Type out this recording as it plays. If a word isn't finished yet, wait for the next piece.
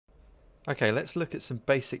Okay, let's look at some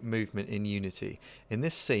basic movement in Unity. In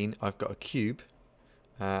this scene, I've got a cube,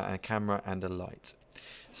 a camera and a light.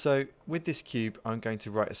 So with this cube, I'm going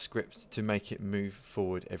to write a script to make it move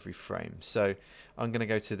forward every frame. So I'm going to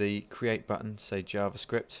go to the create button, say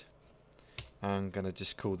JavaScript. I'm going to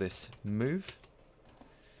just call this move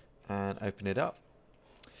and open it up.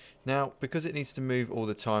 Now, because it needs to move all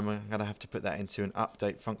the time, I'm going to have to put that into an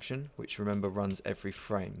update function, which remember runs every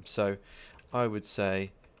frame. So I would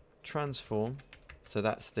say transform, so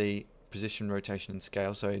that's the position, rotation and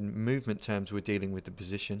scale. So in movement terms, we're dealing with the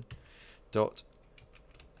position, dot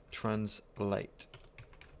translate.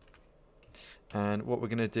 And what we're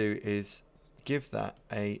going to do is give that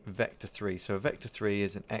a vector 3. So a vector 3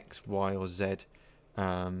 is an x, y or z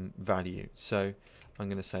value. So I'm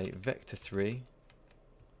going to say vector 3,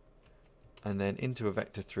 and then into a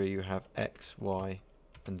vector 3 you have x, y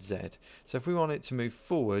and z. So if we want it to move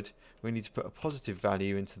forward, we need to put a positive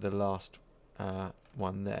value into the last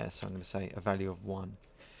one there. So I'm going to say a value of 1.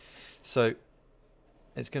 So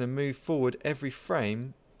it's going to move forward every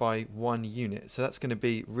frame by 1 unit. So that's going to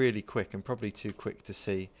be really quick and probably too quick to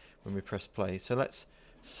see when we press play. So let's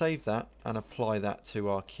save that and apply that to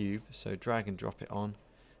our cube. So drag and drop it on,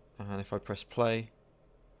 and if I press play,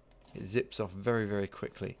 it zips off very, very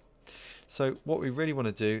quickly. So what we really want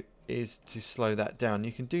to do is to slow that down.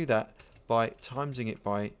 You can do that by timesing it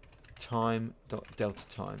by time.delta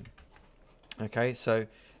time. Okay, so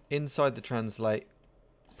inside the translate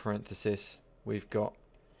parenthesis, we've got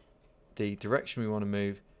the direction we want to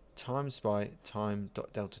move times by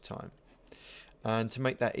time.delta time. And to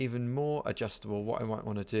make that even more adjustable, what I might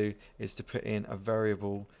want to do is to put in a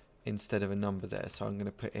variable instead of a number there. So I'm going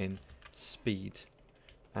to put in speed.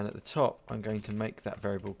 And at the top, I'm going to make that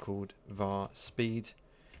variable called var speed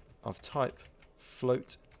of type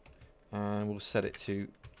float, and we'll set it to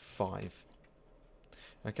 5.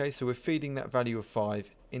 Okay, so we're feeding that value of 5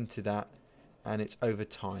 into that, and it's over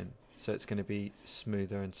time, so it's going to be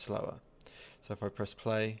smoother and slower. So if I press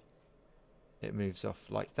play, it moves off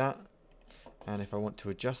like that. And if I want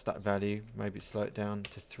to adjust that value, maybe slow it down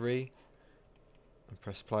to 3 and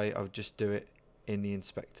press play, I'll just do it in the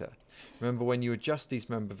inspector. Remember, when you adjust these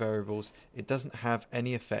member variables, it doesn't have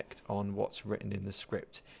any effect on what's written in the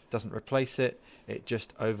script. It doesn't replace it, it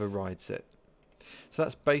just overrides it. So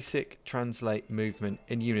that's basic translate movement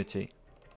in Unity.